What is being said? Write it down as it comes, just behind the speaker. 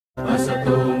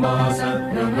असतो मा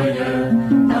सद्गमय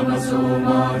तमसो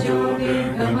मा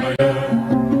ज्योतिर्गमय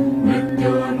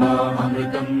मृत्योर्मा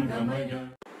अमृतं गमय.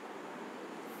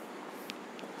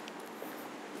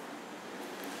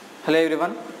 Hello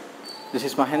everyone, this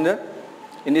is Mahendra.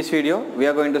 In this video we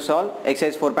are going to solve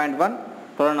exercise 4.1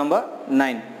 problem number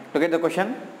 9. Look at the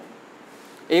question.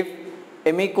 If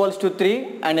m equals to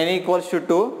 3 and n equals to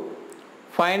 2,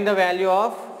 find the value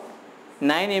of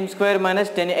 9m square minus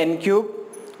 10n cube,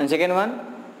 and second one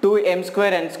 2m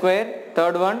square n square,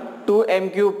 third one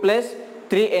 2m cube plus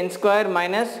 3n square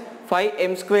minus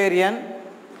 5m square n,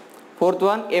 fourth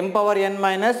one m power n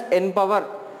minus n power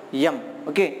m.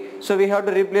 Okay, so we have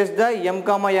to replace the m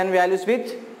comma n values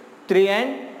with 3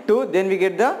 and 2, then we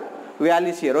get the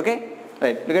values here. Okay,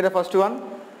 right, look at the first one.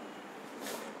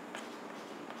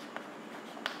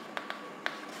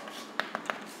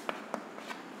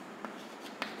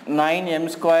 Nine m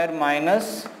square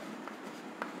minus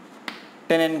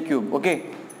 10n cube. Okay,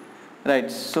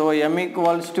 right, so m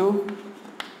equals to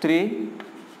 3,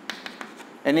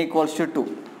 n equals to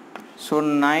 2, so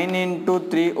 9 into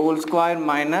 3 whole square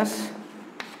minus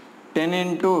 10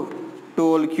 into 2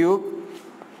 whole cube,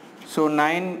 so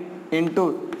 9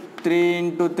 into 3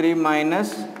 into 3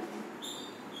 minus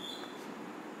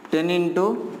 10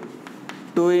 into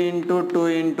 2 into 2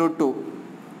 into 2,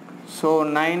 so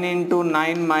 9 into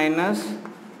 9 minus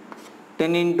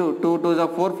 10 into 2 to the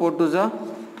 4, 4 to the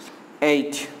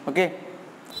 8. Okay,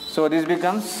 so this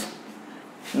becomes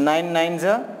 9 9s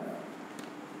are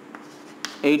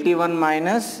 81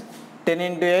 minus 10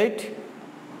 into 8,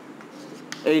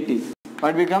 80.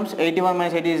 What becomes 81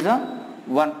 minus 80 is the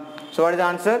 1. So what is the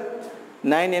answer?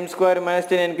 9m square minus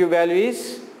 10n cube value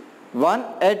is 1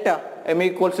 at m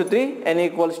equals to 3, n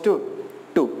equals to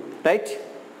 2. Right?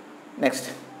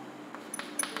 Next.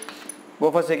 Go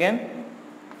for second.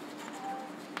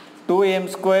 2m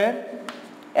square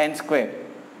n square.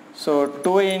 So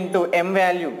 2 into m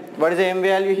value. What is the m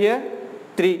value here?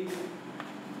 3.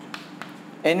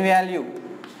 N value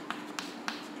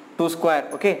 2 square.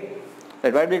 Okay.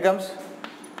 That what becomes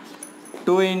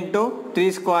 2 into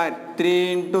 3 square,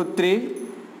 3 into 3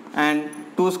 and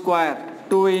 2 square,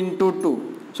 2 into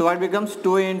 2. So what becomes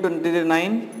 2 into 3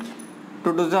 9,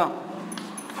 2 to the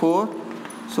 4.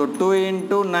 So 2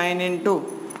 into 9 into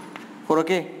 4.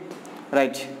 Okay,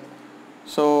 right.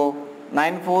 So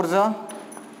 9 4s are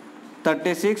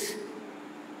 36.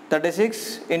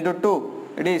 36 into 2,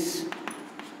 it is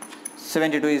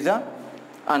 72 is the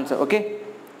answer. Okay,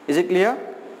 is it clear?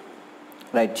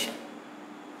 Right.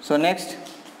 So next,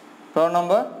 problem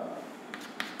number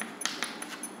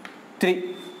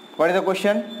 3. What is the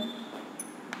question?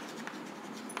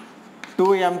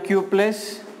 2m cube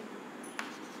plus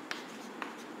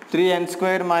 3n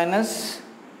square minus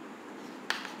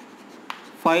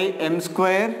 5m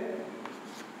square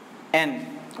n.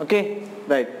 Okay,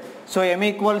 right. So m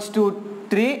equals to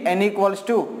 3, n equals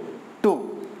to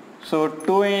 2. So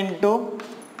 2 into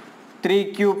 3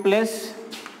 cube plus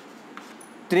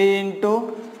 3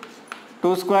 into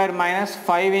 2 square minus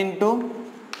 5 into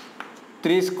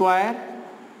 3 square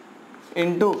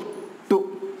into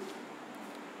 2.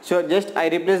 So just I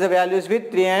replace the values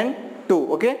with 3 and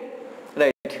 2. Okay,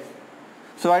 right.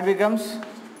 So what becomes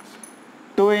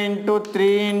 2 into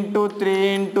 3 into 3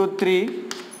 into 3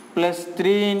 plus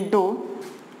 3 into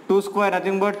 2 square,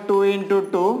 nothing but 2 into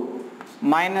 2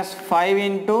 minus 5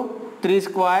 into 3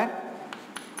 square,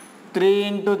 3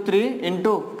 into 3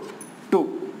 into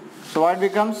 2. So what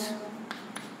becomes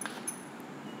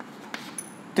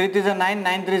 3 3s are 9,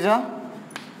 9 3s are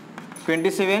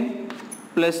 27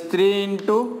 plus 3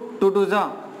 into 2 2s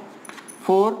are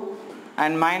 4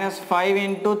 and minus 5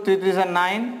 into 3 3s are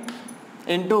 9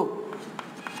 into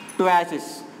 2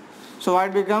 ashes. So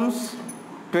what becomes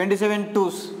 27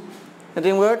 2s,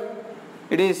 nothing but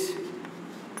it is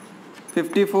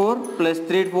 54 plus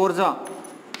 3 4s are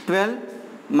 12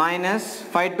 minus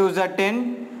 5 2s are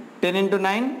 10, 10 into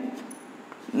 9,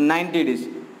 90 it is.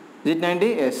 Is it 90?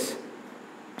 Yes.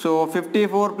 So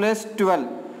 54 plus 12.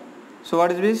 So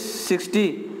what is this?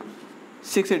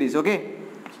 66 it is. Okay.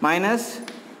 Minus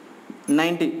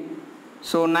 90.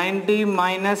 So 90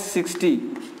 minus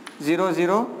 60.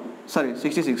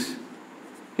 66.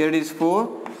 Here it is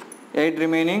 4. 8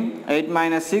 remaining. 8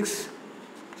 minus 6.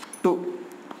 2.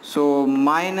 So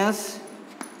minus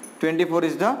 24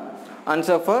 is the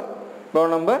answer for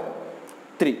problem number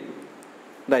 3.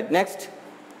 Right, next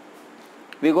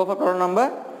we go for problem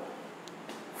number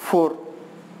 4.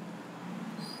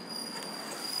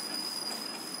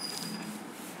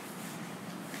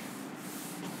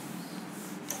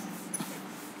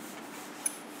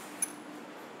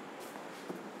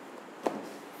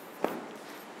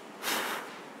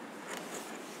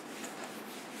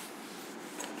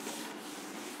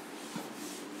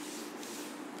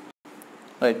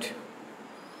 Right.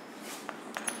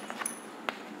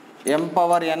 M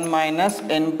power n minus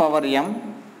n power m.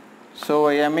 So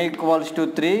m equals to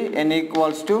 3, n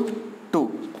equals to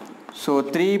 2. So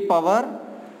 3 power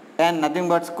n nothing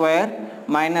but square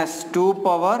minus 2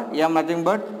 power m nothing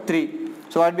but 3.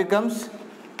 So what becomes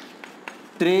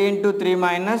 3 into 3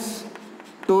 minus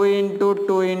 2 into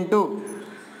 2 into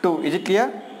 2. Is it clear?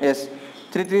 Yes.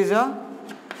 3 3 is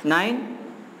 9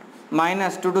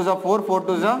 minus 2 2 is 4, 4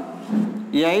 2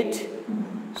 is 8.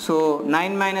 So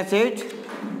 9 minus 8,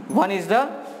 1 is the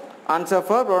answer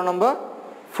for problem number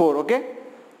 4. Okay.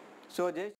 So just